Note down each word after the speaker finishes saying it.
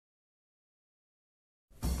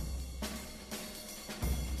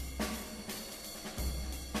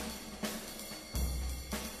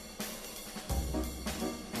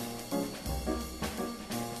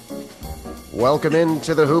Welcome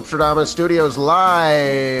into the Hoopstradamus Studios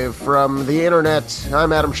live from the internet.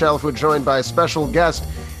 I'm Adam Shelfwood, joined by special guest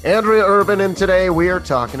Andrea Urban, and today we are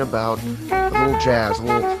talking about a little jazz, a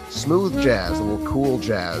little smooth jazz, a little cool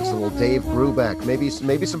jazz, a little Dave Brubeck, maybe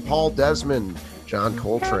some Paul Desmond, John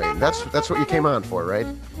Coltrane. That's what you came on for, right?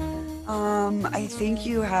 I think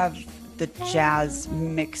you have the jazz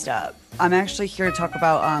mixed up. I'm actually here to talk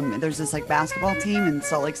about there's this basketball team in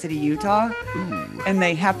Salt Lake City, Utah, and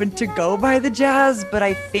they happen to go by the Jazz, but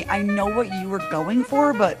I think I know what you were going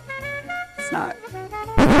for, but it's not.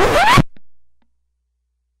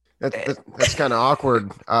 That's kind of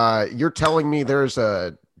awkward. You're telling me there's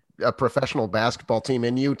a professional basketball team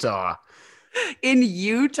in Utah. In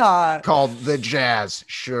Utah. Called the Jazz.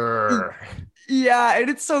 Sure. Yeah, and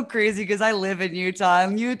it's so crazy because I live in Utah,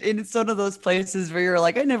 and it's one of those places where you're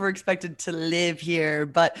like, I never expected to live here.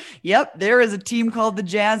 But yep, there is a team called the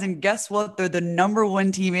Jazz, and guess what? They're the number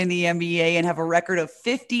one team in the NBA and have a record of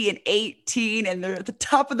 50-18, and they're at the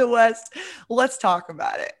top of the West. Let's talk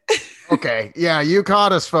about it. Okay, yeah, you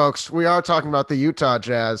caught us, folks. We are talking about the Utah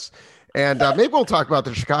Jazz, and maybe we'll talk about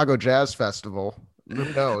the Chicago Jazz Festival. Who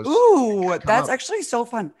knows? Ooh, that's actually so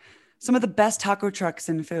fun. Some of the best taco trucks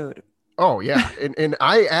and food. Oh, yeah. And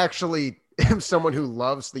I actually am someone who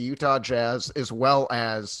loves the Utah Jazz as well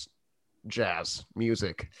as jazz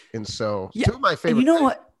music. And so two of my favorite. You know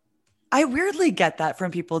what? I weirdly get that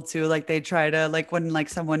from people too. Like they try to when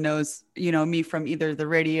someone knows, me from either the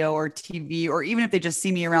radio or TV, or even if they just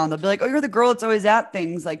see me around, they'll be like, oh, you're the girl that's always at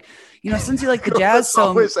things. Like, since you like the Jazz. So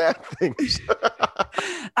always at things.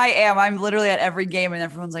 I am. I'm literally at every game, and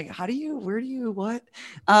everyone's like, where do you, what?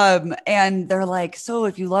 And they're like, so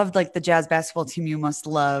if you loved the Jazz basketball team, you must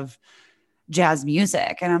love jazz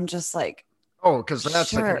music. And I'm just like, oh, because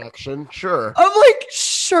that's the connection. Sure. I'm like,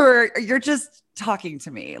 sure. You're just talking to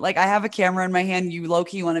me. Like I have a camera in my hand. You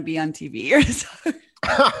low-key want to be on TV or something.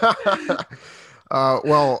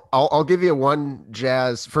 Well, I'll give you one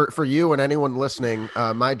jazz for you and anyone listening.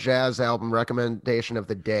 My jazz album recommendation of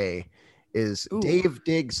the day is Dave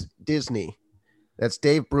Diggs Disney. That's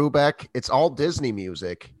Dave Brubeck. It's all Disney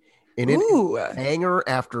music, and it's banger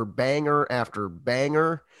after banger after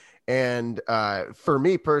banger. And for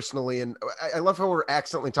me personally, and I love how we're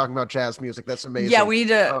accidentally talking about jazz music. That's amazing. Yeah, we need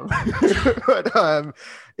to. But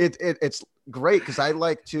it's great because I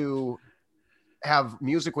like to have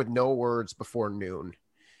music with no words before noon.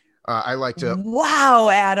 I like to. Wow,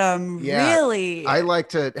 Adam. Yeah, really? I like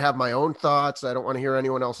to have my own thoughts. I don't want to hear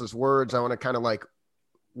anyone else's words. I want to kind of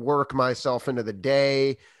work myself into the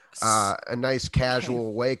day. A nice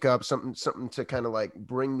casual wake up, something to kind of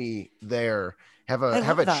bring me there. Have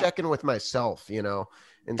a check-in with myself,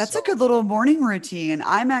 And that's a good little morning routine.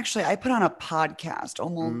 I put on a podcast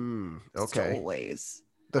almost always.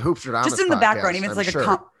 The Hoopstradamus just in the background, even it's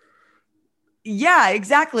yeah,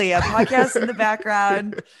 exactly. A podcast in the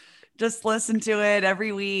background. Just listen to it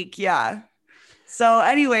every week. Yeah. So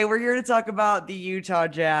anyway, we're here to talk about the Utah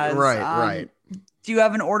Jazz. Right. Do you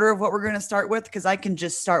have an order of what we're going to start with? Because I can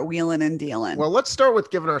just start wheeling and dealing. Well, let's start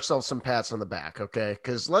with giving ourselves some pats on the back, okay?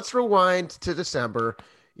 Because let's rewind to December.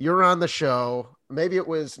 You're on the show. Maybe it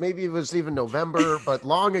was even November, but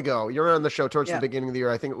long ago. You're on the show towards the beginning of the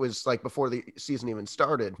year. I think it was before the season even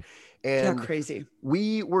started. And crazy.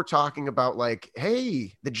 We were talking about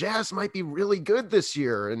hey, the Jazz might be really good this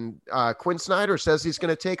year. And Quinn Snyder says he's going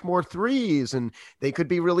to take more threes and they could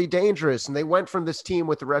be really dangerous. And they went from this team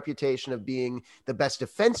with the reputation of being the best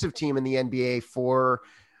defensive team in the NBA for,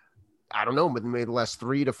 I don't know, maybe the last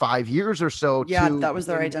 3 to 5 years or so. Yeah, that was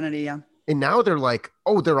their identity. Yeah. And now they're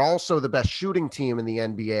they're also the best shooting team in the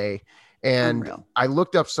NBA. And Unreal. I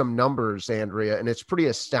looked up some numbers, Andrea, and it's pretty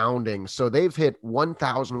astounding. So they've hit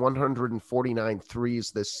 1,149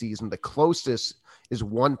 threes this season. The closest is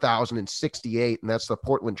 1,068, and that's the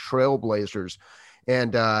Portland Trail Blazers.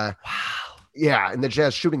 And wow. Yeah, and the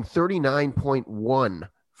Jazz shooting 39.1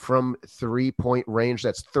 from 3-point range.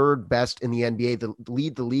 That's third best in the NBA,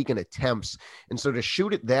 lead the league in attempts. And so to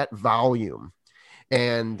shoot at that volume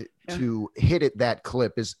and to hit it that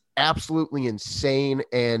clip is absolutely insane.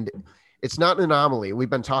 And it's not an anomaly. We've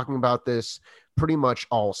been talking about this pretty much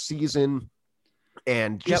all season,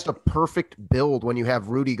 and just a perfect build when you have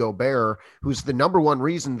Rudy Gobert, who's the number one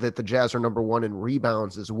reason that the Jazz are number one in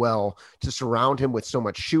rebounds as well, to surround him with so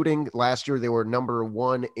much shooting. Last year, they were number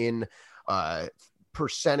one in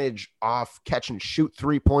percentage off catch and shoot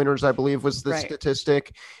 3-pointers, I believe was the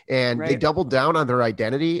statistic. And they doubled down on their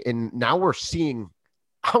identity. And now we're seeing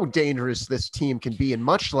how dangerous this team can be. And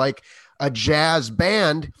much like a jazz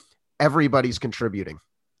band, everybody's contributing.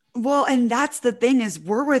 Well, and that's the thing is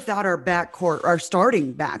we're without our backcourt, our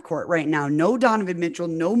starting backcourt right now. No Donovan Mitchell,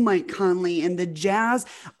 no Mike Conley, and the Jazz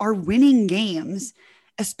are winning games,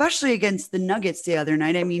 especially against the Nuggets the other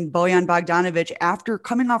night. I mean, Bojan Bogdanovic, after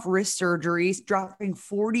coming off wrist surgery, dropping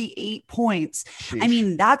 48 points. Sheesh. I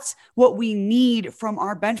mean, that's what we need from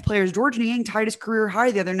our bench players. George Niang tied his career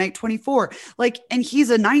high the other night, 24. Like, and he's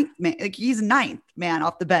a ninth man, like he's a ninth man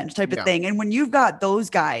off the bench type of thing. And when you've got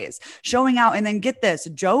those guys showing out, and then get this,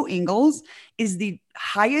 Joe Ingles is the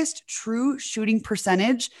highest true shooting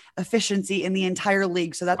percentage efficiency in the entire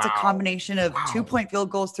league. So that's a combination of 2-point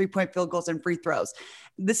field goals, 3-point field goals, and free throws.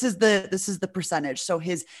 This is the percentage. So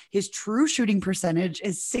his true shooting percentage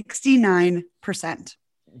is 69%.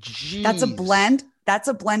 Jeez. That's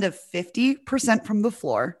a blend of 50% from the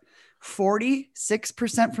floor,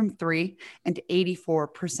 46% from three, and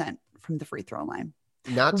 84% from the free throw line.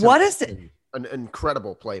 What is it? An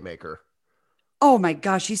incredible playmaker. Oh my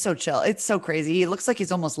gosh, he's so chill. It's so crazy. He looks like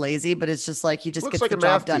he's almost lazy, but it's just like he just gets the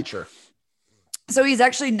job done. Teacher. So he's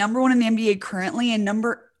actually number 1 in the NBA currently and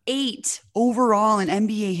number 8 overall in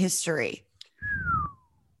NBA history.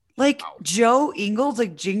 Like Joe Ingles,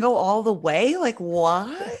 like Jingo all the way. Like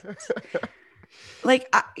what?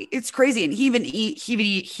 Like it's crazy. And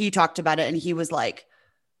he talked about it, and he's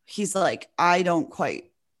like, I don't quite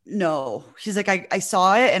know. He's like, I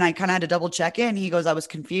saw it and I kind of had to double check it. And he goes, I was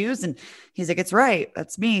confused. And he's like, it's right.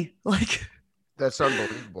 That's me. Like, that's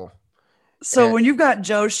unbelievable. So when you've got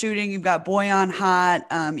Joe shooting, you've got Bojan hot,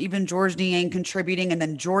 even George Niang contributing, and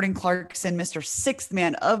then Jordan Clarkson, Mr. Sixth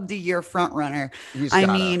Man of the Year front runner.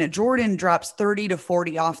 Jordan drops 30 to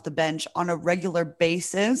 40 off the bench on a regular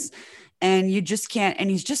basis. And you just can't,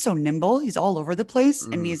 and he's just so nimble. He's all over the place.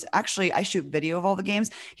 And he's actually, I shoot video of all the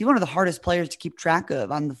games. He's one of the hardest players to keep track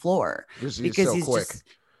of on the floor because so quick.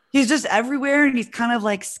 He's just everywhere, and he's kind of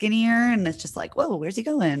like skinnier, and it's just like, whoa, where's he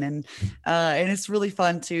going? And it's really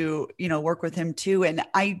fun to, work with him too. And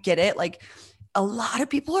I get it. Like a lot of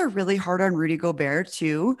people are really hard on Rudy Gobert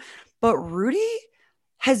too, but Rudy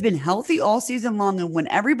has been healthy all season long. And when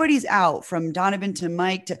everybody's out, from Donovan to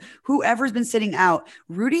Mike to whoever's been sitting out,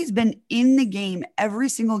 Rudy's been in the game every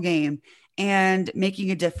single game and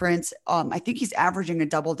making a difference. I think he's averaging a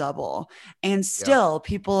double-double. And still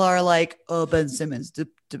people are like, oh, Ben Simmons,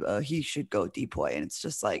 he should go DPOY. And it's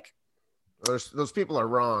just like, those people are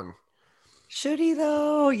wrong. Should he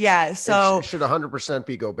though? Yeah. So it should 100%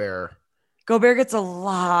 be Gobert. Gobert gets a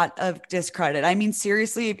lot of discredit. I mean,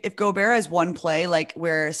 seriously, if Gobert has one play, like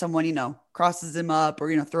where someone, crosses him up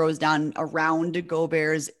or, throws down around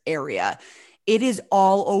Gobert's area, it is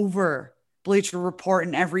all over Bleacher Report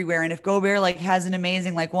and everywhere. And if Gobert has an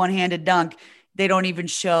amazing, one-handed dunk, they don't even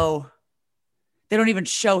show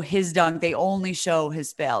his dunk. They only show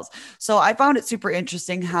his fails. So I found it super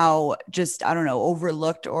interesting how just, I don't know,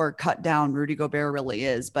 overlooked or cut down Rudy Gobert really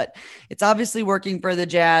is, but it's obviously working for the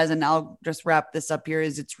Jazz. And I'll just wrap this up here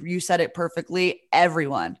you said it perfectly.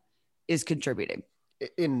 Everyone is contributing.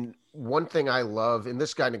 In one thing I love, and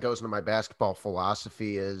this kind of goes into my basketball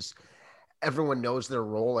philosophy, is everyone knows their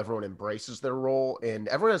role. Everyone embraces their role, and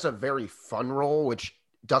everyone has a very fun role, which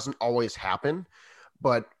doesn't always happen.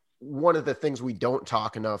 But one of the things we don't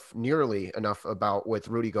talk nearly enough about with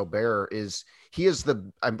Rudy Gobert is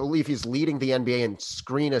I believe he's leading the NBA in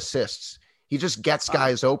screen assists. He just gets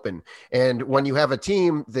guys open. And when you have a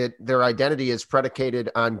team that their identity is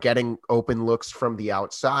predicated on getting open looks from the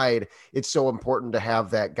outside, it's so important to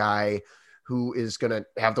have that guy who is going to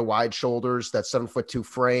have the wide shoulders, that 7'2"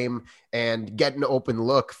 frame, and get an open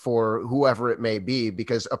look for whoever it may be.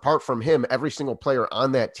 Because apart from him, every single player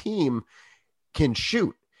on that team can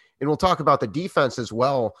shoot. And we'll talk about the defense as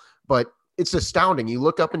well, but it's astounding. You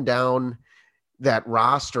look up and down that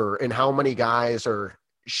roster and how many guys are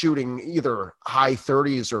shooting either high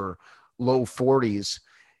 30s or low 40s.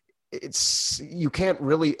 You can't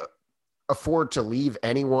really afford to leave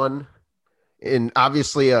anyone. And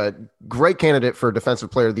obviously a great candidate for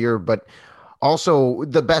Defensive Player of the Year, but also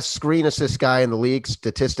the best screen assist guy in the league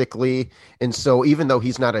statistically. And so even though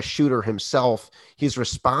he's not a shooter himself, he's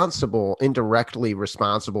indirectly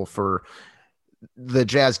responsible for the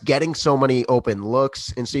Jazz getting so many open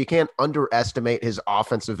looks. And so you can't underestimate his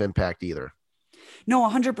offensive impact either. No,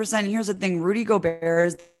 100%. Here's the thing. Rudy Gobert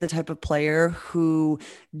is the type of player who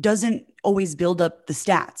doesn't always build up the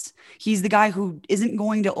stats. He's the guy who isn't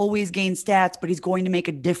going to always gain stats, but he's going to make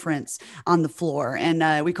a difference on the floor.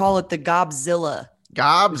 And we call it the Gobzilla.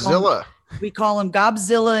 We call him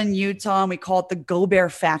Gobzilla in Utah, and we call it the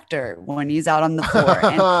Gobert factor when he's out on the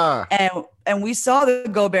floor. and And we saw the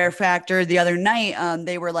Gobert factor the other night.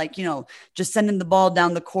 They were like, just sending the ball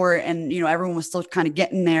down the court, and everyone was still kind of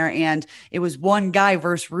getting there. And it was one guy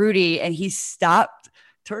versus Rudy, and he stopped,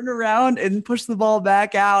 turned around, and pushed the ball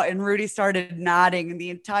back out. And Rudy started nodding, and the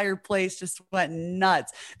entire place just went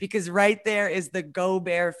nuts, because right there is the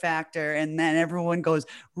Gobert factor. And then everyone goes,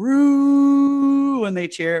 Roo, when they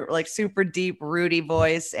cheer, like super deep Rudy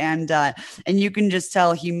voice. And you can just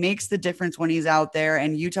tell he makes the difference when he's out there,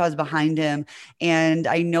 and Utah's behind him. And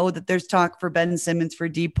I know that there's talk for Ben Simmons for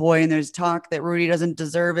Depoy, and there's talk that Rudy doesn't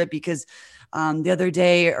deserve it because the other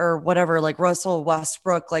day or whatever, like Russell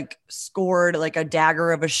Westbrook, like scored like a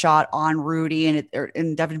dagger of a shot on Rudy,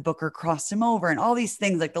 and Devin Booker crossed him over, and all these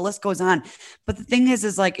things, like the list goes on. But the thing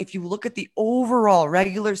is like, if you look at the overall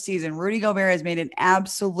regular season, Rudy Gobert has made an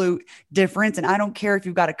absolute difference. And I don't care if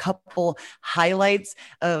you've got a couple highlights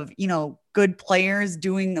of, good players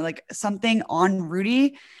doing like something on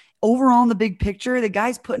Rudy. Overall, in the big picture, the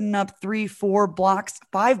guy's putting up 3, 4 blocks,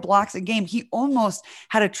 5 blocks a game. He almost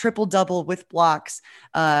had a triple double with blocks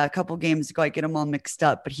a couple games ago. I get them all mixed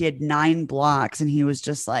up, but he had 9 blocks, and he was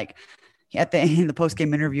just like, at the end of the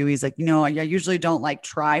post-game interview, he's like, I usually don't like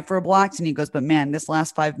try for blocks. And he goes, but man, this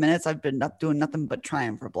last 5 minutes, I've been up doing nothing but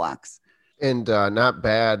trying for blocks. And not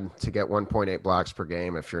bad to get 1.8 blocks per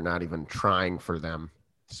game if you're not even trying for them.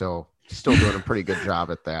 So still doing a pretty good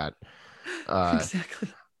job at that. Exactly.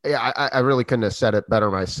 Yeah, I really couldn't have said it better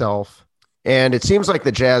myself. And it seems like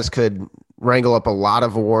the Jazz could wrangle up a lot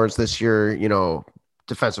of awards this year,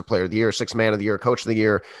 Defensive Player of the Year, Sixth Man of the Year, Coach of the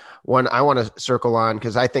Year. One I want to circle on,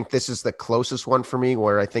 because I think this is the closest one for me,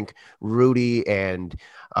 where I think Rudy and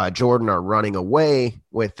Jordan are running away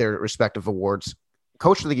with their respective awards.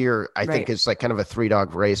 Coach of the Year, I think, is like kind of a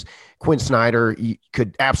 3-dog race. Quinn Snyder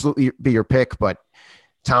could absolutely be your pick, but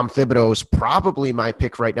Tom Thibodeau is probably my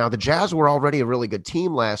pick right now. The Jazz were already a really good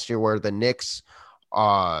team last year, where the Knicks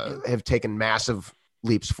have taken massive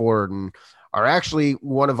leaps forward and are actually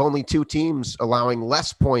one of only 2 teams allowing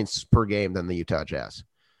less points per game than the Utah Jazz.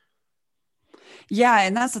 Yeah,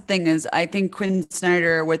 and that's the thing is, I think Quinn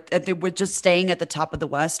Snyder with just staying at the top of the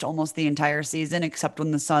West almost the entire season, except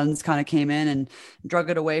when the Suns kind of came in and drug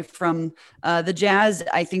it away from the Jazz.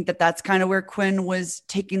 I think that's kind of where Quinn was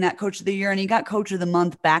taking that Coach of the Year, and he got Coach of the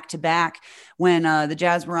Month back to back when the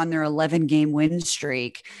Jazz were on their 11-game win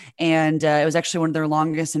streak, and it was actually one of their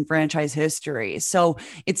longest in franchise history. So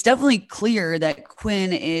it's definitely clear that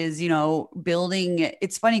Quinn is, building.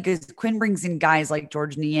 It's funny because Quinn brings in guys like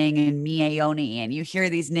George Niang and Mie Oni, and you hear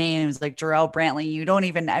these names like Jarrell Brantley.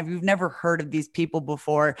 You've never heard of these people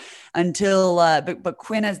before until, but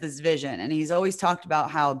Quinn has this vision, and he's always talked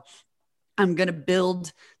about how I'm going to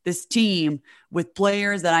build this team with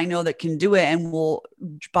players that I know that can do it and will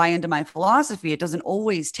buy into my philosophy. It doesn't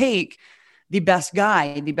always take the best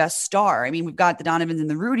guy, the best star. I mean, we've got the Donovans and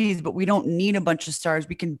the Rudies, but we don't need a bunch of stars.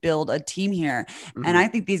 We can build a team here. Mm-hmm. And I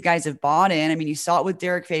think these guys have bought in. I mean, you saw it with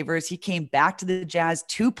Derek Favors. He came back to the Jazz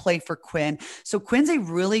to play for Quinn. So Quinn's a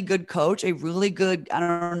really good coach, a really good,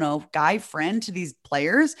 guy friend to these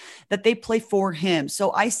players that they play for him.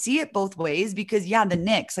 So I see it both ways because, the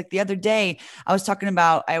Knicks, like the other day, I was talking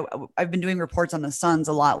about, I've been doing reports on the Suns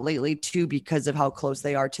a lot lately too, because of how close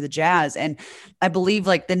they are to the Jazz. And I believe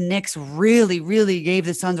like the Knicks really gave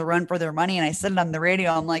the Suns a run for their money. And I said it on the radio.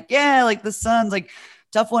 I'm like, yeah, like the Suns, like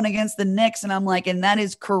tough one against the Knicks. And I'm like, and that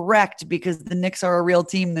is correct because the Knicks are a real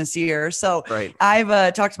team this year. So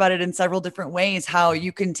I've talked about it in several different ways, how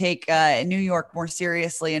you can take New York more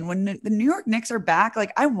seriously. And when the New York Knicks are back,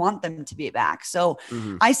 like I want them to be back. So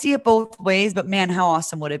I see it both ways, but man, how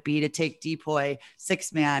awesome would it be to take Depoy,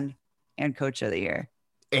 Sixth Man and Coach of the Year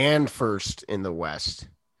and first in the West?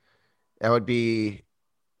 That would be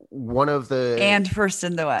one of the and first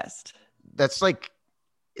in the West. That's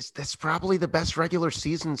probably the best regular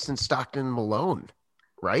season since Stockton and Malone,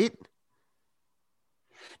 right?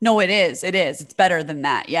 No, it is. It's better than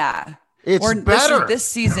that. Yeah. Better. This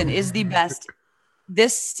season is the best.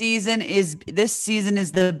 This season is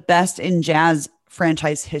the best in Jazz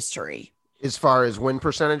franchise history. As far as win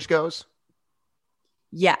percentage goes?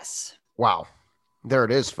 Yes. Wow. There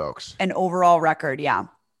it is, folks. An overall record. Yeah.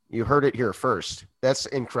 You heard it here first. That's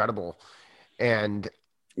incredible. And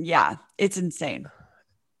yeah, it's insane.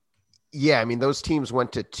 Yeah, I mean, those teams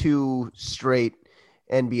went to 2 straight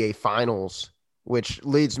NBA finals, which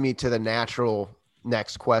leads me to the natural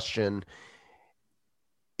next question.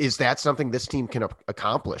 Is that something this team can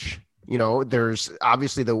accomplish? There's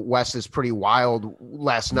obviously the West is pretty wild.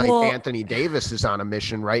 Last night, Anthony Davis is on a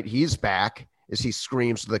mission, right? He's back as he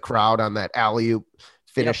screams to the crowd on that alley-oop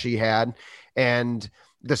finish he had. And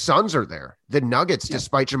The Suns are there. The Nuggets,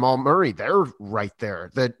 despite Jamal Murray, they're right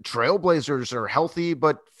there. The Trailblazers are healthy,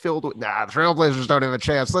 but filled with, the Trailblazers don't have a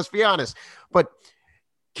chance. Let's be honest. But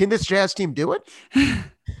can this Jazz team do it?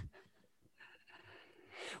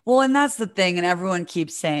 Well, and that's the thing. And everyone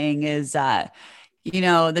keeps saying is,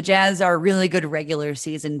 the Jazz are a really good regular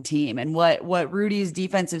season team. And what Rudy's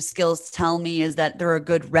defensive skills tell me is that they're a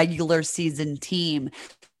good regular season team.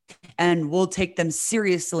 And we'll take them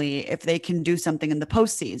seriously if they can do something in the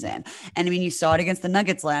postseason. And I mean, you saw it against the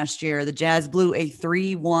Nuggets last year. The Jazz blew a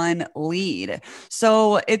 3-1 lead.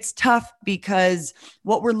 So it's tough because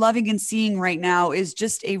what we're loving and seeing right now is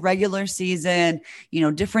just a regular season,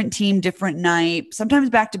 different team, different night, sometimes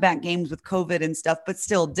back-to-back games with COVID and stuff, but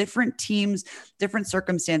still different teams, different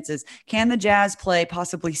circumstances. Can the Jazz play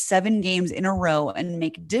possibly 7 games in a row and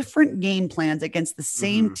make different game plans against the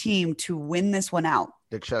same team to win this one out?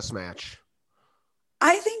 The chess match.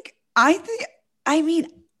 I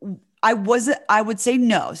would say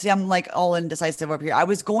no. See, I'm like all indecisive over here. I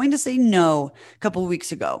was going to say no a couple of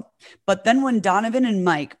weeks ago, but then when Donovan and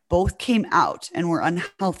Mike both came out and were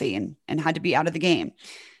unhealthy and had to be out of the game,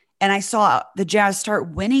 and I saw the Jazz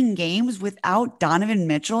start winning games without Donovan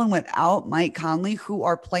Mitchell and without Mike Conley, who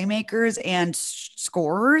are playmakers and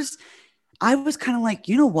scorers, I was kind of like,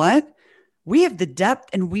 you know what? We have the depth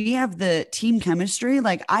and we have the team chemistry.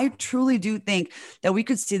 Like, I truly do think that we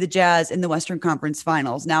could see the Jazz in the Western Conference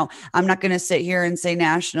Finals. Now, I'm not going to sit here and say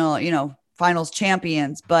national, finals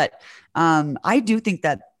champions, but I do think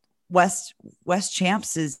that West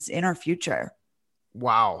champs is in our future.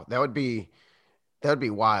 Wow. That would be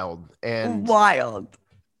wild. And wild.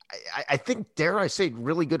 I think, dare I say,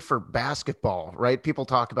 really good for basketball, right? People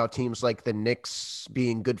talk about teams like the Knicks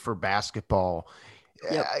being good for basketball.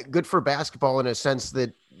 Yep. Good for basketball in a sense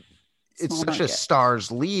that it's such a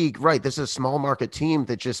stars league, right? This is a small market team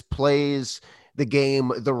that just plays the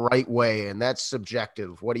game the right way. And that's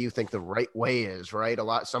subjective. What do you think the right way is, right?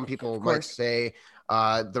 Some people might say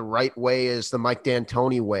the right way is the Mike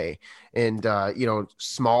D'Antoni way and,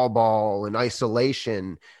 small ball and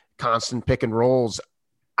isolation, constant pick and rolls.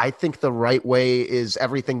 I think the right way is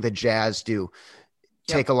everything the Jazz do.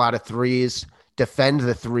 Take a lot of threes, defend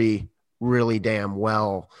the three really damn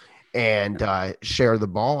well, and share the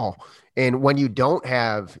ball. And when you don't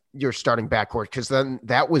have your starting backcourt, because then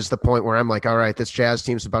that was the point where I'm like, all right, this Jazz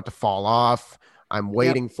team's about to fall off. I'm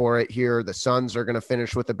waiting for it here. The Suns are going to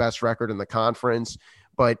finish with the best record in the conference.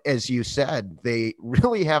 But as you said, they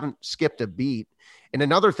really haven't skipped a beat. And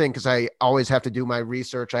another thing, because I always have to do my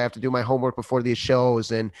research, I have to do my homework before these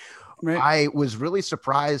shows. And I was really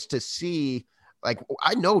surprised to see, like,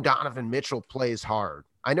 I know Donovan Mitchell plays hard.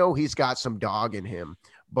 I know he's got some dog in him,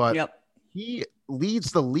 but he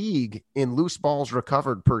leads the league in loose balls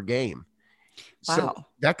recovered per game. Wow. So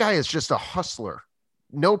that guy is just a hustler.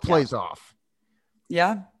 No plays off.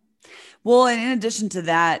 Yeah. Well, and in addition to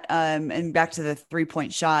that, and back to the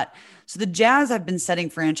 3-point shot. So the Jazz have been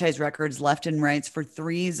setting franchise records left and right for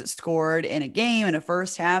threes scored in a game in a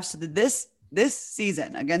first half. So this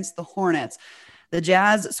season against the Hornets, the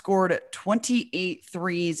Jazz scored 28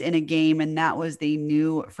 threes in a game, and that was the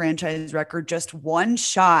new franchise record, just one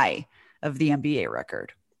shy of the NBA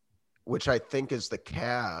record. Which I think is the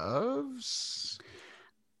Cavs?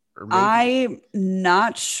 I'm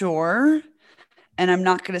not sure, and I'm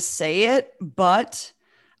not going to say it, but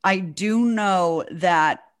I do know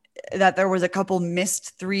that there was a couple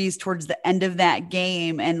missed threes towards the end of that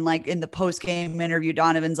game. And like in the post-game interview,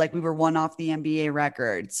 Donovan's like, we were one off the NBA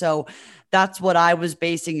record. So that's what I was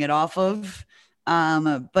basing it off of.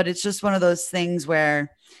 But it's just one of those things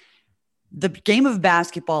where the game of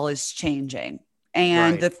basketball is changing.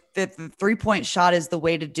 And the 3-point shot is the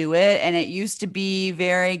way to do it. And it used to be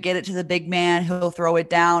very get it to the big man, he'll throw it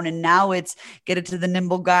down. And now it's get it to the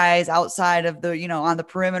nimble guys outside of the, on the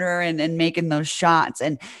perimeter and making those shots.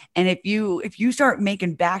 And if you start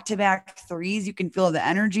making back-to-back threes, you can feel the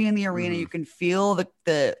energy in the arena. You can feel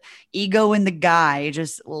the ego in the guy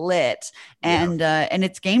just lit. And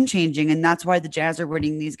it's game changing. And that's why the Jazz are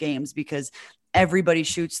winning these games, because everybody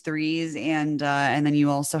shoots threes, and then you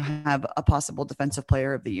also have a possible defensive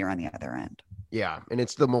player of the year on the other end. Yeah, and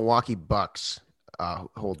it's the Milwaukee Bucks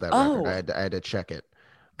hold that record. I had to check it.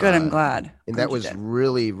 Good, I'm glad. And that was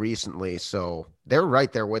really recently, so they're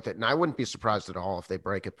right there with it. And I wouldn't be surprised at all if they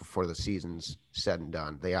break it before the season's said and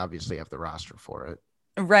done. They obviously have the roster for it.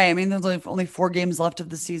 Right. I mean, there's only 4 games left of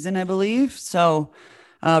the season, I believe. So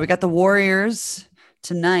we got the Warriors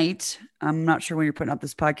tonight. I'm not sure when you're putting up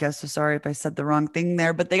this podcast, so sorry if I said the wrong thing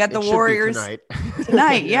there, but they got the Warriors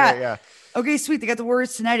tonight. Yeah. Okay, sweet. They got the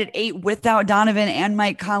Warriors tonight at 8 without Donovan and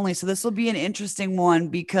Mike Conley. So this will be an interesting one,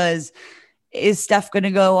 because is Steph going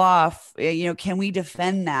to go off? Can we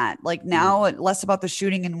defend that? Like now, less about the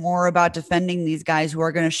shooting and more about defending these guys who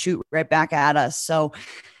are going to shoot right back at us. So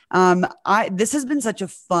this has been such a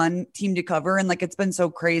fun team to cover, and like it's been so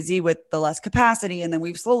crazy with the less capacity, and then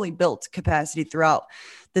we've slowly built capacity throughout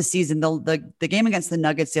the season. The game against the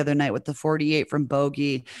Nuggets the other night with the 48 from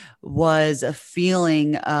Bogey was a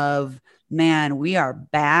feeling of, man, we are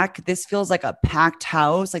back. This feels like a packed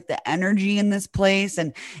house, like the energy in this place.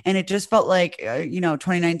 And it just felt like,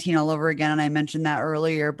 2019 all over again. And I mentioned that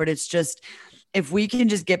earlier, but it's just, if we can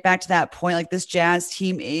just get back to that point, like this Jazz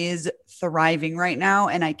team is thriving right now,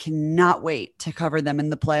 and I cannot wait to cover them in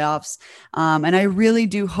the playoffs. And I really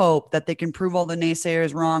do hope that they can prove all the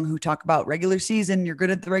naysayers wrong who talk about regular season. You're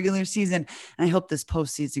good at the regular season. And I hope this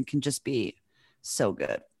postseason can just be so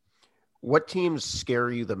good. What teams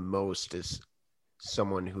scare you the most as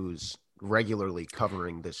someone who's regularly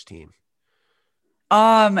covering this team?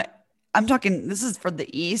 I'm talking, this is for the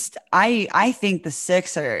East. I think the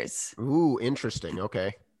Sixers. Ooh, interesting.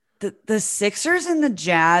 Okay. The Sixers and the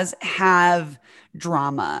Jazz have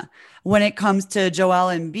drama when it comes to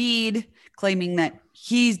Joel Embiid claiming that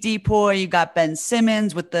he's depoy. You got Ben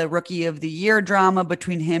Simmons with the Rookie of the Year drama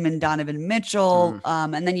between him and Donovan Mitchell.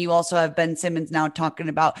 And then you also have Ben Simmons now talking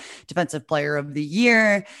about Defensive Player of the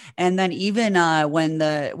Year. And then even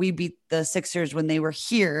when we beat the Sixers when they were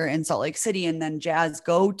here in Salt Lake City, and then Jazz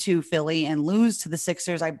go to Philly and lose to the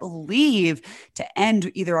Sixers, I believe, to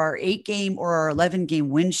end either our 8-game or our 11-game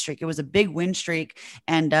win streak. It was a big win streak,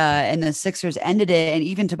 and the Sixers ended it. And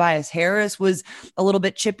even Tobias Harris was a little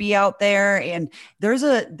bit chippy out there. And there's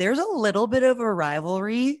a little bit of a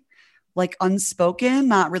rivalry, like unspoken,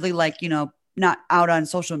 not really like, not out on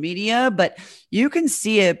social media, but you can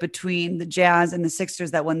see it between the Jazz and the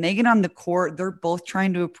Sixers that when they get on the court, they're both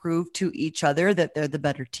trying to prove to each other that they're the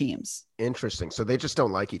better teams. Interesting. So they just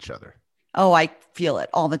don't like each other. Oh, I feel it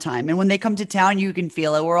all the time. And when they come to town, you can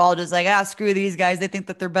feel it. We're all just like, screw these guys. They think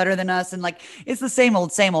that they're better than us. And like, it's the same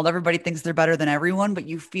old, same old. Everybody thinks they're better than everyone, but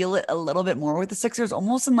you feel it a little bit more with the Sixers,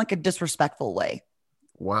 almost in like a disrespectful way.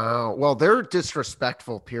 Wow. Well, they're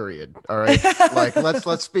disrespectful, period. All right. Like,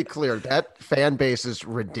 let's be clear. That fan base is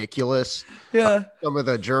ridiculous. Yeah. Some of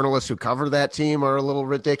the journalists who cover that team are a little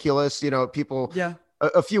ridiculous. People. Yeah.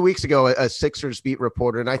 A few weeks ago, a Sixers beat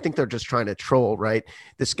reporter, and I think they're just trying to troll, right?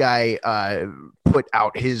 This guy put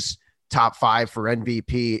out his top 5 for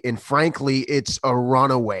MVP, and frankly, it's a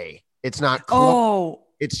runaway. It's not close.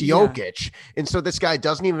 It's Jokic. Yeah. And so this guy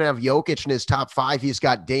doesn't even have Jokic in his top 5. He's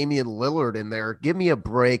got Damian Lillard in there. Give me a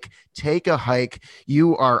break. Take a hike.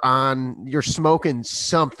 You're smoking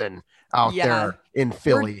something out there in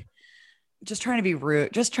Philly. We're just trying to be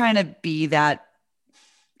rude. Just trying to be that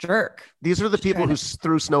jerk. These are the people who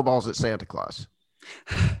threw snowballs at Santa Claus.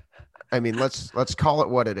 I mean, let's call it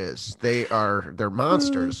what it is. They're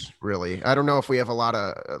monsters, really. I don't know if we have a lot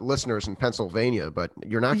of listeners in Pennsylvania, but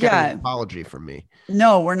you're not getting an apology from me.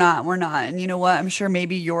 No, we're not. And you know what? I'm sure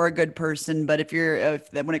maybe you're a good person, but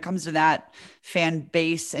when it comes to that fan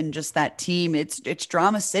base and just that team, it's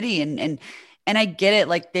drama city, and I get it.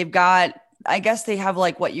 Like I guess they have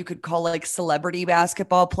like what you could call like celebrity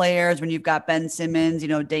basketball players when you've got Ben Simmons,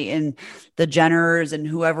 dating the Jenners and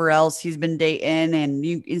whoever else he's been dating. And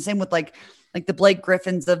same with like the Blake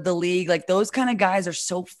Griffins of the league. Like those kind of guys are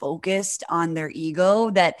so focused on their ego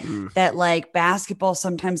that like basketball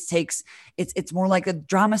sometimes it's more like a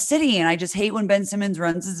drama city. And I just hate when Ben Simmons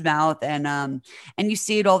runs his mouth, and you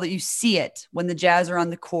see it when the Jazz are on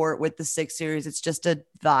the court with the Sixers. It's just a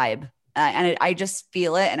vibe. And I just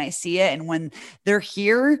feel it and I see it. And when they're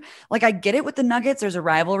here, like I get it with the Nuggets. There's a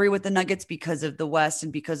rivalry with the Nuggets because of the West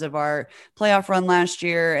and because of our playoff run last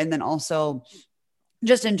year. And then also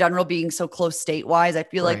just in general being so close statewise, I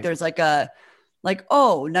feel like there's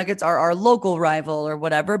Nuggets are our local rival or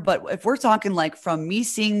whatever. But if we're talking like from me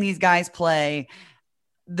seeing these guys play,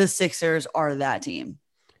 the Sixers are that team.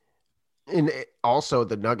 And also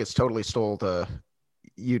the Nuggets totally stole the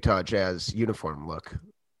Utah Jazz uniform look.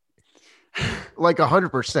 Like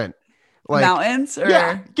 100%. Like mountains,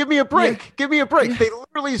 give me a break. Give me a break. They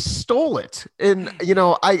literally stole it. And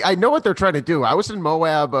I know what they're trying to do. I was in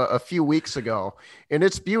Moab a few weeks ago, and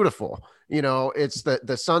it's beautiful. It's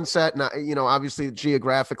the sunset, and obviously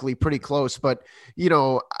geographically pretty close, but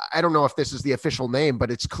I don't know if this is the official name,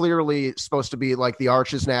 but it's clearly supposed to be like the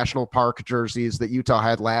Arches National Park jerseys that Utah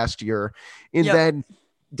had last year. And then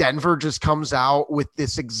Denver just comes out with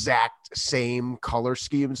this exact same color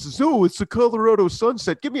scheme and says, "Oh, it's the Colorado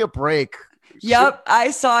sunset. Give me a break." Yep,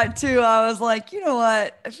 I saw it too. I was like, you know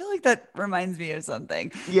what? I feel like that reminds me of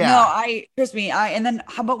something. Yeah. No, trust me. And then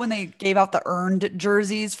how about when they gave out the earned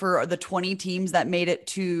jerseys for the 20 teams that made it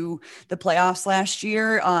to the playoffs last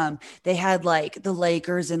year? They had like the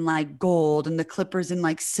Lakers in like gold and the Clippers in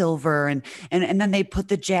like silver, and then they put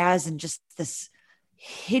the Jazz in just this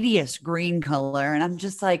hideous green color. And I'm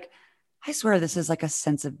just like, I swear this is like a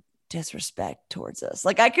sense of disrespect towards us.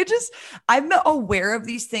 Like I'm aware of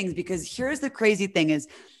these things because here's the crazy thing is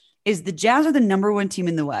the Jazz are the number one team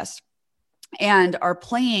in the West and are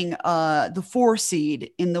playing the 4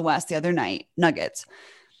 seed in the West the other night, Nuggets.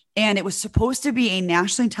 And it was supposed to be a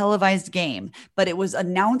nationally televised game, but it was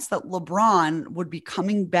announced that LeBron would be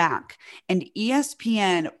coming back, and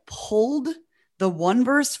ESPN pulled the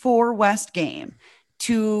 1-4 West game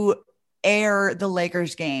to air the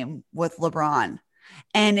Lakers game with LeBron.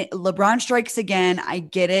 And LeBron strikes again. I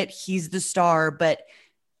get it. He's the star, but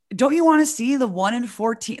don't you want to see the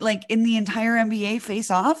 1-14, like in the entire NBA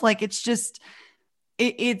face off? Like it's just,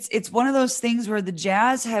 it's one of those things where the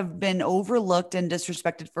Jazz have been overlooked and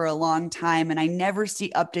disrespected for a long time. And I never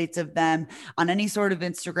see updates of them on any sort of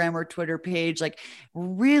Instagram or Twitter page. Like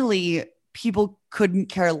really, people couldn't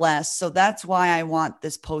care less. So that's why I want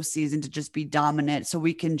this postseason to just be dominant. So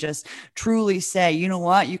we can just truly say, you know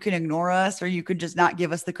what, you can ignore us or you could just not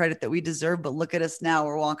give us the credit that we deserve. But look at us now.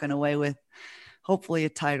 We're walking away with hopefully a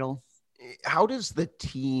title. How does the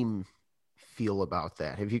team feel about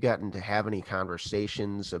that? Have you gotten to have any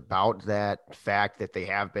conversations about that fact that they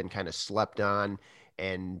have been kind of slept on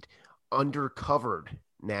and undercovered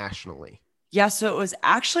nationally? Yeah, so it was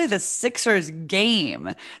actually the Sixers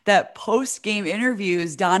game that post-game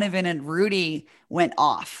interviews, Donovan and Rudy went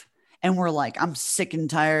off. And we're like, I'm sick and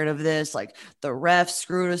tired of this. Like the refs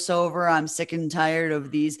screwed us over. I'm sick and tired of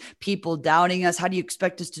these people doubting us. How do you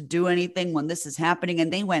expect us to do anything when this is happening?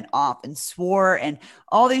 And they went off and swore and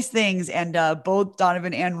all these things. And both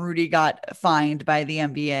Donovan and Rudy got fined by the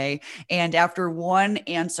NBA. And after one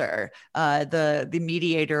answer, the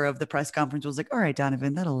mediator of the press conference was like, all right,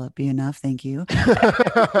 Donovan, that'll be enough. Thank you.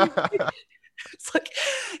 It's like,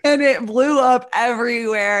 and it blew up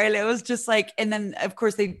everywhere. And it was just like, and then of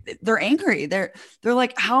course they're angry. They're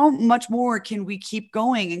like, how much more can we keep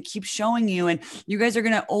going and keep showing you? And you guys are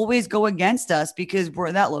going to always go against us because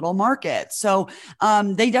we're that little market. So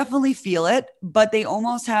they definitely feel it, but they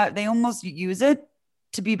almost use it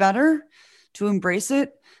to be better, to embrace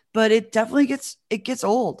it. But it definitely gets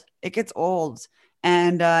old. It gets old.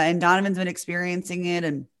 And Donovan's been experiencing it,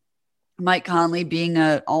 and Mike Conley being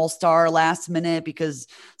an all-star last minute because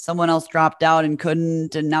someone else dropped out and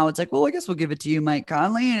couldn't. And now it's like, well, I guess we'll give it to you, Mike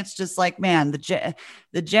Conley. And it's just like, man,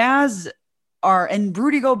 the Jazz are, and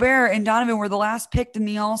Rudy Gobert and Donovan were the last picked in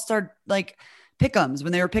the all-star, like pick'ems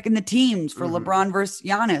when they were picking the teams for LeBron versus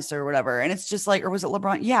Giannis or whatever. And it's just like, or was it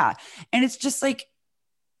LeBron? Yeah. And it's just like,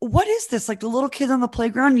 what is this? Like the little kids on the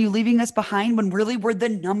playground, you leaving us behind when really we're the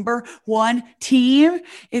number one team?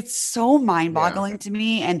 It's so mind boggling to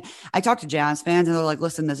me. And I talk to Jazz fans and they're like,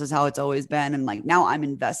 listen, this is how it's always been. And like, now I'm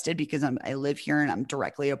invested because I live here and I'm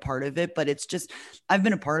directly a part of it, but it's just, I've b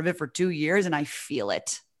บa part of it for 2 years and I feel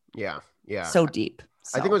it. Yeah. Yeah. So deep.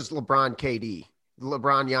 So. I think it was LeBron, KD,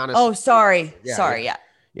 LeBron, Giannis. Oh, sorry. Yeah, sorry.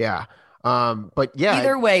 Yeah. But yeah.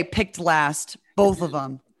 Either way, picked last, both of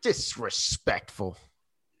them. Disrespectful.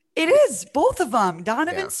 It is both of them.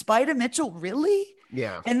 Donovan, Spida, Mitchell, really?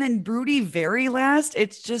 Yeah. And then Rudy very last.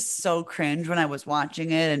 It's just so cringe when I was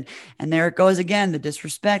watching it. And there it goes again, the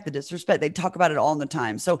disrespect. They talk about it all the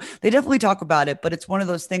time. So they definitely talk about it, but it's one of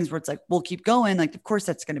those things where it's like, we'll keep going. Like, of course,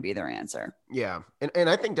 that's going to be their answer. Yeah. And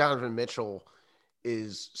I think Donovan Mitchell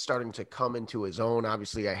is starting to come into his own.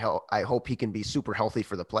 Obviously, I hope he can be super healthy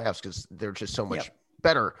for the playoffs because they're just so much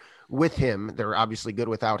better with him. They're obviously good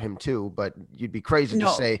without him too, but you'd be crazy to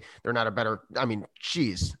say they're not a better. I mean,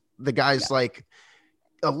 geez, the guy's like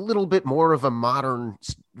a little bit more of a modern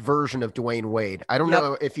version of Dwayne Wade. I don't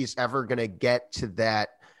know if he's ever going to get to that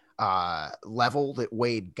level that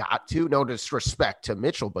Wade got to. No disrespect to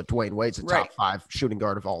Mitchell, but Dwayne Wade's a top 5 shooting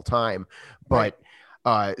guard of all time. But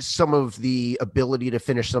some of the ability to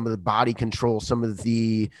finish, some of the body control, some of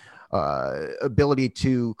the ability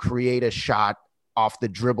to create a shot off the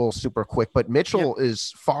dribble super quick. But Mitchell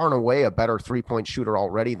is far and away a better 3-point shooter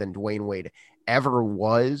already than Dwayne Wade ever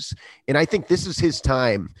was. And I think this is his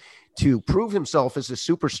time to prove himself as a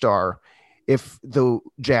superstar. If the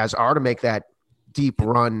Jazz are to make that deep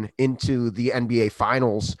run into the NBA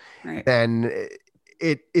finals, then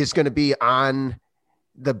it is going to be on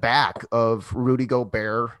the back of Rudy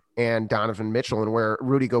Gobert and Donovan Mitchell, and where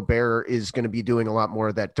Rudy Gobert is going to be doing a lot more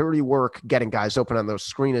of that dirty work, getting guys open on those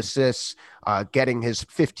screen assists, getting his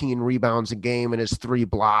 15 rebounds a game and his 3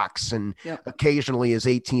 blocks, and occasionally his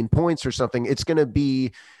 18 points or something. It's going to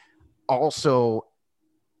be also,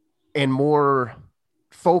 and more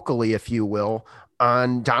focally, if you will,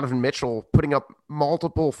 on Donovan Mitchell putting up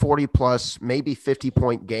multiple 40 plus, maybe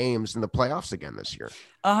 50-point games in the playoffs again this year.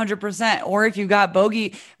 100%. Or if you got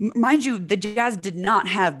Bogey, mind you, the Jazz did not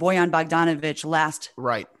have Bojan Bogdanovic last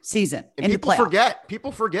season. And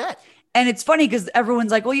people forget. And it's funny because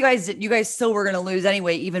everyone's like, well, you guys still were going to lose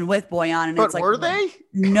anyway, even with Bojan. And it's like, were they?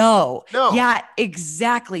 No. Yeah,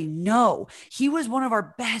 exactly. No, he was one of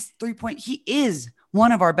our best he is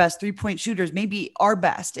one of our best 3-point shooters, maybe our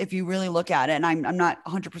best, if you really look at it. And I'm not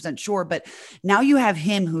 100% sure, but now you have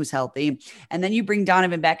him who's healthy. And then you bring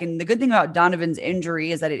Donovan back. And the good thing about Donovan's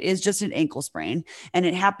injury is that it is just an ankle sprain. And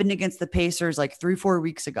it happened against the Pacers like 3-4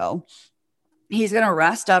 weeks ago. He's going to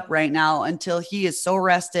rest up right now until he is so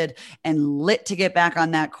rested and lit to get back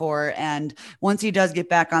on that court. And once he does get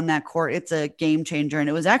back on that court, it's a game changer. And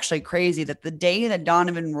it was actually crazy that the day that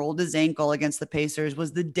Donovan rolled his ankle against the Pacers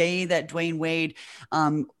was the day that Dwayne Wade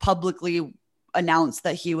publicly announced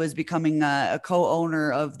that he was becoming a co-owner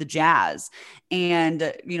of the Jazz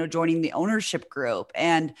and, joining the ownership group.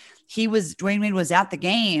 And Dwayne Wade was at the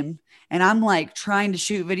game. And I'm like trying to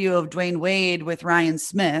shoot video of Dwayne Wade with Ryan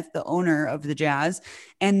Smith, the owner of the Jazz.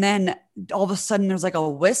 And then all of a sudden there's like a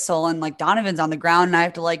whistle and like Donovan's on the ground and I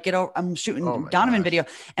have to like I'm shooting Donovan video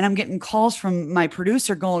and I'm getting calls from my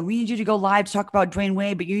producer going, we need you to go live to talk about Dwayne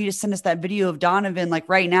Wade, but you need to send us that video of Donovan like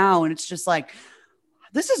right now. And it's just like,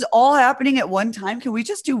 this is all happening at one time. Can we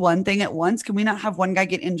just do one thing at once? Can we not have one guy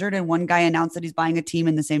get injured and one guy announce that he's buying a team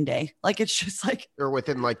in the same day? Like, it's just like, or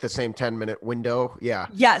within like the same 10-minute window. Yeah.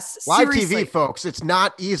 Yes. Live TV, folks. It's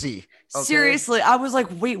not easy. Okay? Seriously. I was like,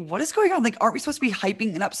 wait, what is going on? Like, aren't we supposed to be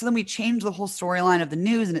hyping it up? So then we changed the whole storyline of the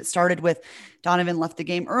news and it started with Donovan left the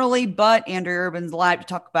game early, but Andrew Urban's live to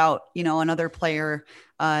talk about, another player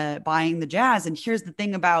buying the Jazz. And here's the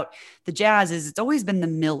thing about the Jazz is it's always been the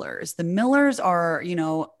Millers. The Millers are,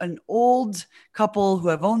 an old couple who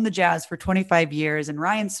have owned the Jazz for 25 years. And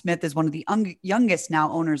Ryan Smith is one of the youngest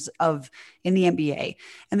now owners in the NBA.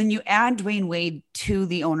 And then you add Dwayne Wade to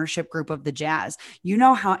the ownership group of the Jazz. You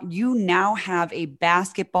now have a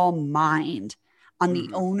basketball mind on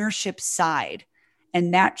the ownership side.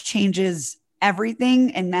 And that changes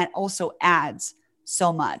everything. And that also adds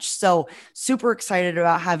so much. So super excited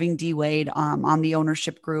about having D Wade on the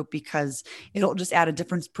ownership group because it'll just add a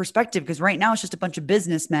different perspective. Because right now it's just a bunch of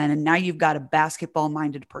businessmen and now you've got a basketball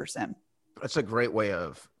minded person. That's a great way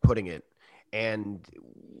of putting it. And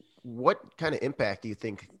what kind of impact do you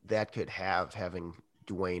think that could have, having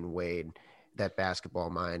Dwayne Wade, that basketball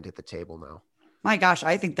mind, at the table now? My gosh,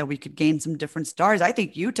 I think that we could gain some different stars. I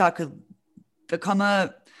think Utah could become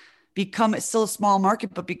it's still a small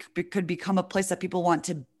market, but could become a place that people want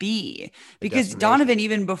to be, because Donovan,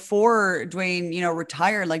 even before Dwayne,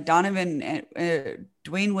 retired, like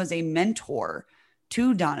Dwayne was a mentor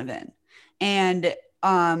to Donovan. And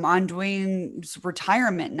on Dwayne's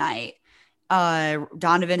retirement night,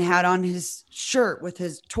 Donovan had on his shirt with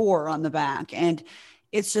his tour on the back. And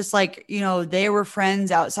it's just like, they were friends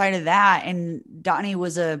outside of that. And Donnie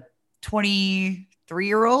was a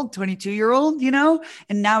 23-year-old, 22-year-old,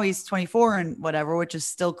 and now he's 24 and whatever, which is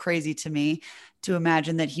still crazy to me to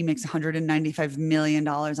imagine that he makes $195 million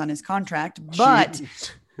on his contract. But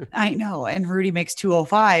I know, and Rudy makes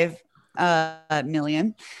 $205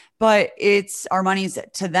 million, but it's our money's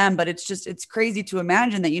to them. But it's crazy to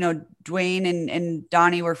imagine that, Dwayne and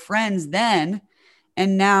Donnie were friends then.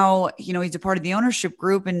 And now, he's a part of the ownership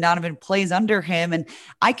group and Donovan plays under him. And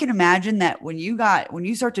I can imagine that when you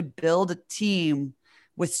start to build a team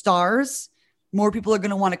with stars, more people are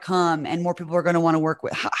going to want to come and more people are going to want to work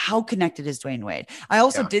with. How connected is Dwayne Wade? I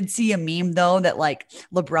also did see a meme though, that like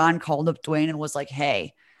LeBron called up Dwayne and was like,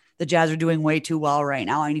 hey, the Jazz are doing way too well right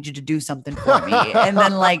now. I need you to do something for me. And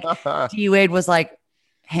then like D Wade was like,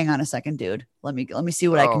 hang on a second, dude. Let me see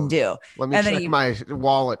what I can do. Let me check my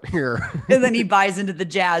wallet here. And then he buys into the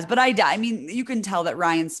Jazz. But I mean, you can tell that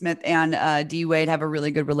Ryan Smith and D Wade have a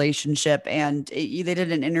really good relationship. And they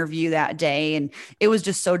did an interview that day and it was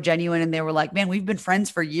just so genuine. And they were like, man, we've been friends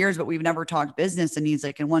for years, but we've never talked business. And he's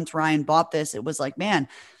like, and once Ryan bought this, it was like, man,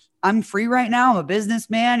 I'm free right now. I'm a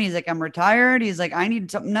businessman. He's like, I'm retired. He's like, I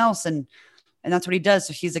need something else. And that's what he does.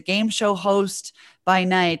 So he's a game show host by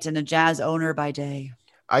night and a Jazz owner by day.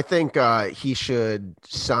 I think he should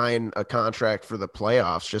sign a contract for the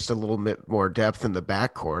playoffs, just a little bit more depth in the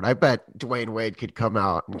backcourt. I bet Dwayne Wade could come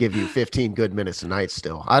out and give you 15 good minutes a night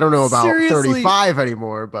still. I don't know about 35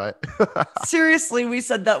 anymore, but seriously, we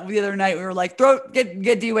said that the other night. We were like,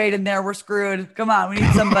 get D Wade in there. We're screwed. Come on, we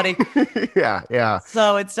need somebody. Yeah.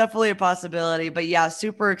 So it's definitely a possibility, but yeah,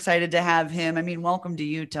 super excited to have him. I mean, welcome to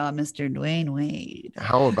Utah, Mr. Dwayne Wade.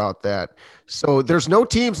 How about that? So there's no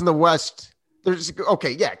teams in the West.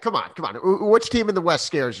 Come on. Which team in the West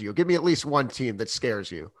scares you? Give me at least one team that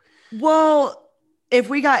scares you. Well, if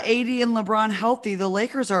we got AD and LeBron healthy, the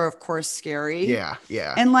Lakers are of course scary. Yeah.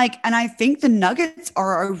 And I think the Nuggets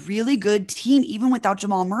are a really good team even without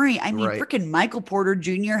Jamal Murray. I mean, freaking Michael Porter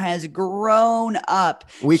Jr. has grown up.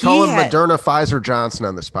 We call him Moderna Pfizer Johnson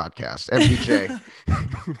on this podcast, MPJ.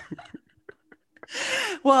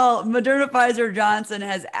 Well, Moderna Pfizer Johnson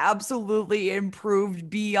has absolutely improved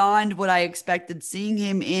beyond what I expected. Seeing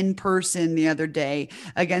him in person the other day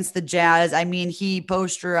against the Jazz, I mean, he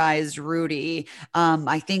posterized Rudy.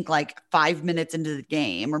 I think like 5 minutes into the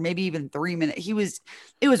game, or maybe even 3 minutes.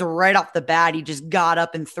 It was right off the bat. He just got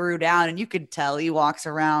up and threw down, and you could tell he walks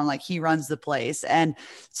around like he runs the place. And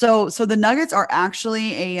so the Nuggets are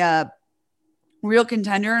actually a real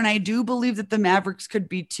contender, and I do believe that the Mavericks could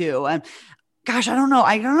be too. And gosh, I don't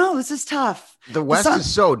know. This is tough. The West is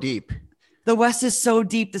so deep. The West is so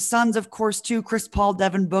deep. The Suns, of course, too. Chris Paul,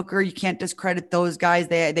 Devin Booker. You can't discredit those guys.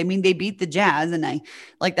 They beat the Jazz, and I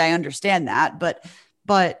understand that. But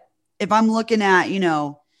if I'm looking at,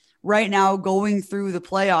 right now going through the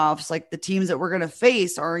playoffs, like the teams that we're going to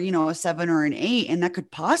face are, a 7 or an 8, and that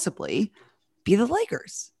could possibly be the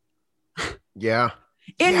Lakers. Yeah.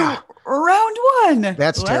 In round one.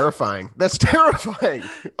 That's terrifying.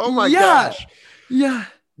 Oh my gosh. Yeah.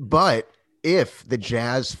 But if the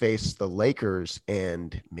Jazz face the Lakers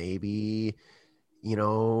and maybe,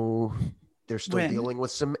 they're still dealing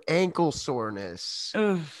with some ankle soreness,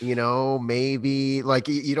 maybe like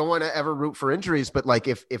you don't want to ever root for injuries, but like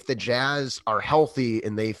if the Jazz are healthy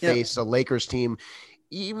and they face a Lakers team,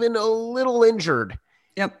 even a little injured.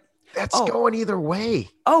 Yep. That's going either way.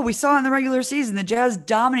 Oh, we saw in the regular season, the Jazz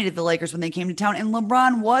dominated the Lakers when they came to town, and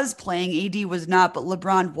LeBron was playing. AD was not, but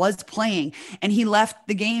LeBron was playing, and he left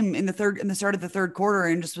the game in the start of the third quarter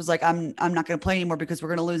and just was like, I'm not going to play anymore because we're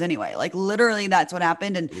going to lose anyway. Like literally that's what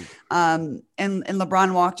happened. And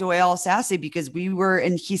LeBron walked away all sassy because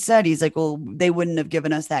he's like, well, they wouldn't have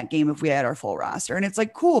given us that game if we had our full roster. And it's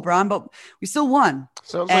like, cool, Bron, but we still won.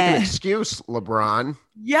 Sounds like an excuse, LeBron.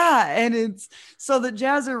 Yeah. And so the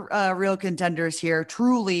Jazz are real contenders here.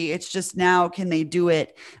 Truly, it's just now, can they do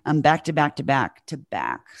it back to back to back to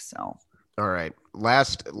back? So, all right.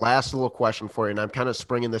 Last little question for you. And I'm kind of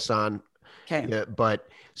springing this on. Okay. But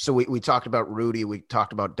so we talked about Rudy, we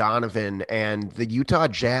talked about Donovan, and the Utah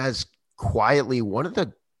Jazz, quietly one of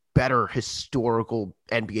the better historical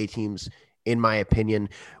NBA teams, in my opinion.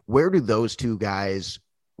 Where do those two guys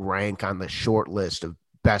rank on the short list of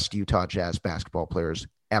best Utah Jazz basketball players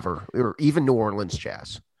ever, or even New Orleans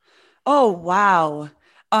Jazz? Oh, wow.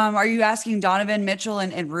 Are you asking Donovan Mitchell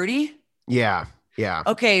and Rudy? Yeah.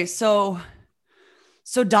 Okay. So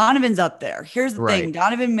Donovan's up there. Here's the thing.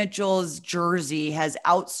 Donovan Mitchell's jersey has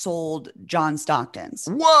outsold John Stockton's.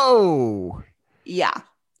 Whoa. Yeah.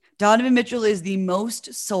 Donovan Mitchell is the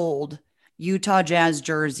most sold Utah Jazz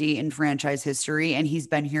jersey in franchise history, and he's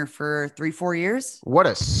been here for 3-4 years. What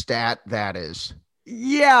a stat that is.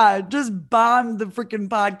 Yeah, just bombed the freaking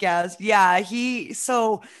podcast. Yeah,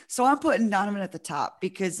 so I'm putting Donovan at the top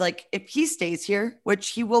because like if he stays here, which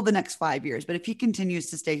he will the next 5 years, but if he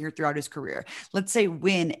continues to stay here throughout his career, let's say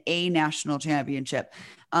win a national championship,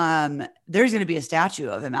 there's going to be a statue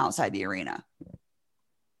of him outside the arena.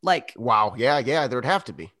 Like, wow. Yeah, there'd have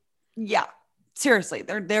to be. Yeah. Seriously,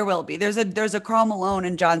 there will be. There's a Karl Malone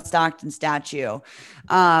and John Stockton statue.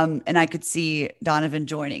 And I could see Donovan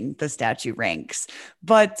joining the statue ranks.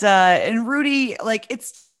 But and Rudy, like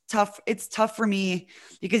it's tough. It's tough for me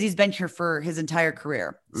because he's been here for his entire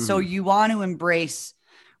career. Mm-hmm. So you want to embrace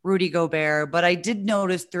Rudy Gobert. But I did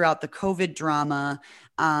notice throughout the COVID drama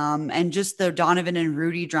and just the Donovan and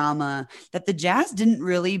Rudy drama that the Jazz didn't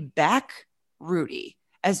really back Rudy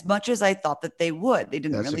as much as I thought that they would. They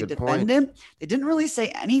didn't really defend him. They didn't really say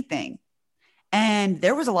anything. And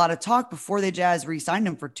there was a lot of talk before the Jazz re-signed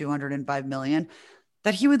him for $205 million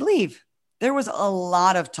that he would leave. There was a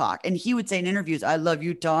lot of talk. And he would say in interviews, I love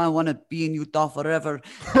Utah. I want to be in Utah forever.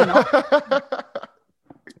 You know?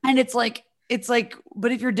 And it's like,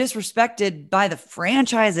 but if you're disrespected by the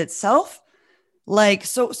franchise itself, like,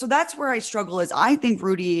 so that's where I struggle is I think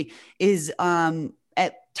Rudy is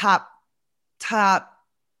at top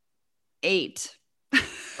 8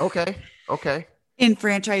 Okay. Okay. In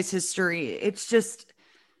franchise history. It's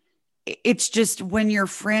just when your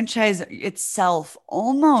franchise itself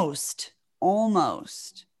almost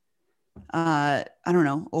I don't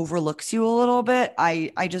know, overlooks you a little bit.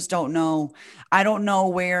 I just don't know. I don't know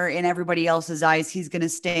where in everybody else's eyes he's going to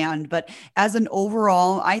stand, but as an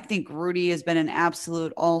overall, I think Rudy has been an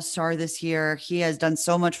absolute all-star this year. He has done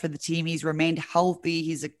so much for the team. He's remained healthy.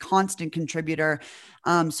 He's a constant contributor.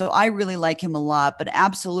 So I really like him a lot, but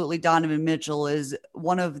absolutely Donovan Mitchell is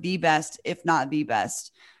one of the best, if not the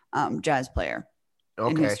best, Jazz player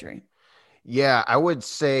in history. Yeah, I would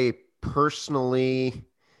say personally,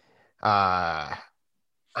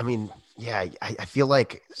 I mean, yeah, I feel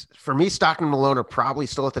like for me, Stockton and Malone are probably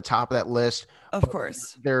still at the top of that list. Of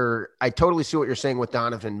course. I totally see what you're saying with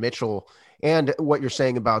Donovan Mitchell and what you're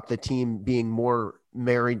saying about the team being more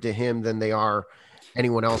married to him than they are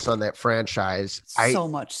anyone else on that franchise. So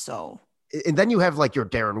much so. And then you have like your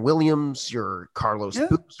Darren Williams, your Carlos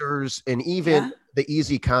Boozers, and even the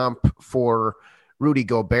easy comp for Rudy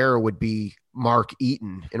Gobert would be Mark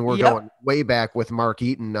Eaton. And we're going way back with Mark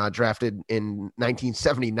Eaton, drafted in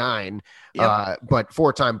 1979, but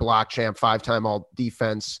 4-time block champ, 5-time all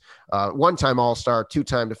defense, 1-time all-star,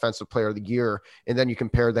 2-time defensive player of the year. And then you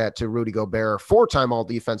compare that to Rudy Gobert, 4-time all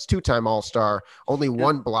defense, 2-time all-star, only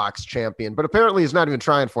 1 blocks champion, but apparently he's not even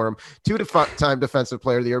trying for him. 2-time defensive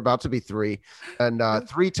player of the year, about to be 3, and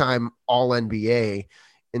 3-time all NBA.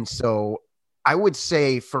 And so I would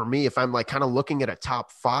say for me, if I'm like kind of looking at a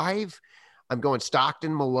top 5, I'm going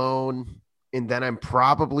Stockton, Malone, and then I'm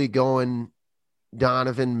probably going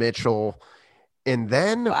Donovan Mitchell. And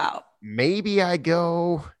then maybe I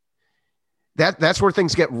go that's where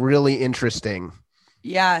things get really interesting.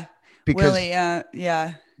 Yeah. Because really,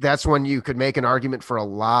 that's when you could make an argument for a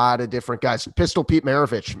lot of different guys. Pistol Pete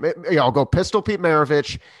Maravich. I'll go Pistol Pete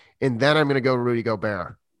Maravich, and then I'm going to go Rudy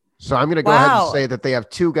Gobert. So I'm going to go ahead and say that they have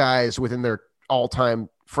 2 guys within their all-time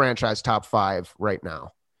franchise top 5 right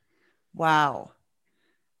now. Wow.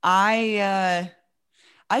 I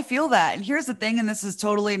feel that. And here's the thing, and this is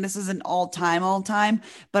an all-time,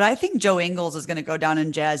 but I think Joe Ingles is going to go down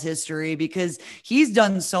in Jazz history because he's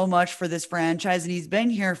done so much for this franchise and he's been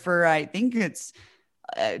here for, I think it's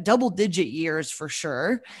double-digit years for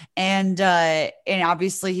sure. And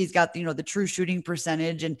obviously he's got, the true shooting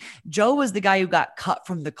percentage. And Joe was the guy who got cut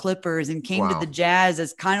from the Clippers and came to the Jazz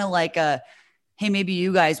as kind of like hey, maybe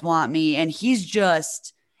you guys want me. And he's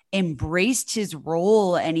just embraced his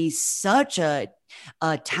role, and he's such a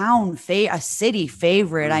city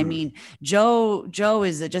favorite. I mean, Joe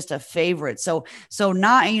is just a favorite. So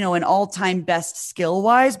not, an all-time best skill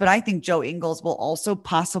wise, but I think Joe Ingles will also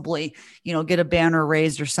possibly, get a banner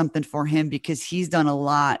raised or something for him because he's done a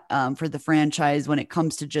lot for the franchise when it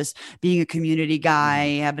comes to just being a community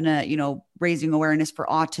guy, having raising awareness for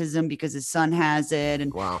autism because his son has it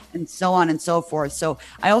and so on and so forth. So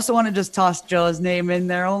I also want to just toss Joe's name in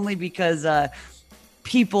there only because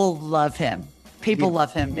people love him. People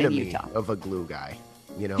love him in Utah. Of a glue guy,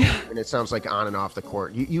 and it sounds like on and off the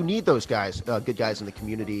court. You need those guys, good guys in the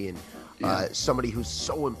community, and somebody who's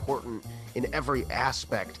so important in every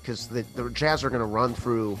aspect because the Jazz are going to run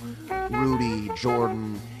through Rudy,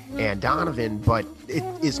 Jordan, and Donovan, but it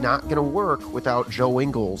is not going to work without Joe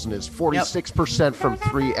Ingles and his 46% from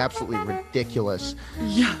 3. Absolutely ridiculous.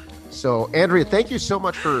 Yeah. So, Andrea, thank you so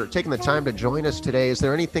much for taking the time to join us today. Is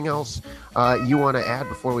there anything else you want to add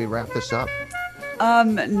before we wrap this up?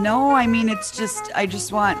 No, I mean, I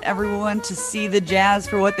just want everyone to see the Jazz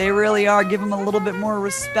for what they really are. Give them a little bit more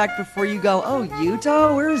respect before you go, oh,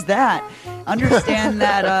 Utah, where is that? Understand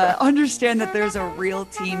that there's a real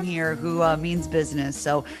team here who means business.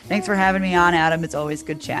 So thanks for having me on, Adam. It's always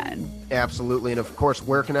good chatting. Absolutely. And of course,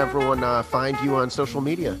 where can everyone find you on social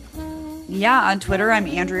media? Yeah, on Twitter, I'm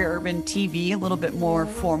Andrea Urban TV, a little bit more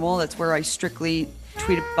formal. That's where I strictly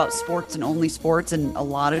tweet about sports and only sports and a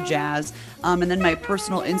lot of Jazz. And then my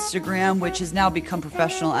personal Instagram, which has now become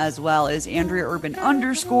professional as well, is Andrea Urban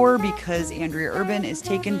 _ because Andrea Urban is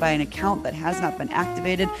taken by an account that has not been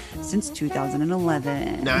activated since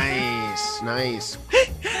 2011. Nice.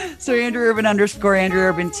 So Andrea Urban _ Andrea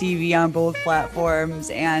Urban TV on both platforms.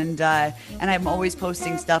 And I'm always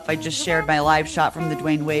posting stuff. I just shared my live shot from the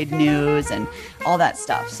Dwayne Wade news and all that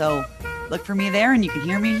stuff. So look for me there and you can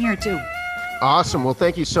hear me here too. Awesome. Well,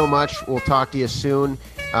 thank you so much. We'll talk to you soon.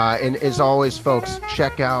 And as always, folks,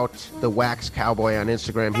 check out the Wax Cowboy on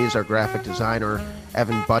Instagram. He's our graphic designer,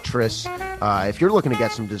 Evan Buttress. If you're looking to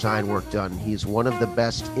get some design work done, he's one of the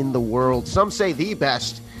best in the world. Some say the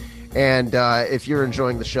best. And if you're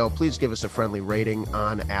enjoying the show, please give us a friendly rating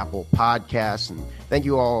on Apple Podcasts. And thank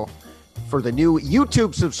you all for the new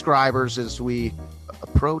YouTube subscribers as we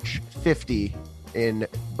approach 50 in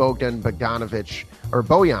Bojan Bogdanovic,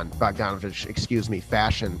 excuse me,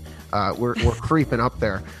 fashion. We're creeping up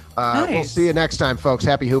there. Nice. We'll see you next time, folks.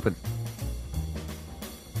 Happy hooping.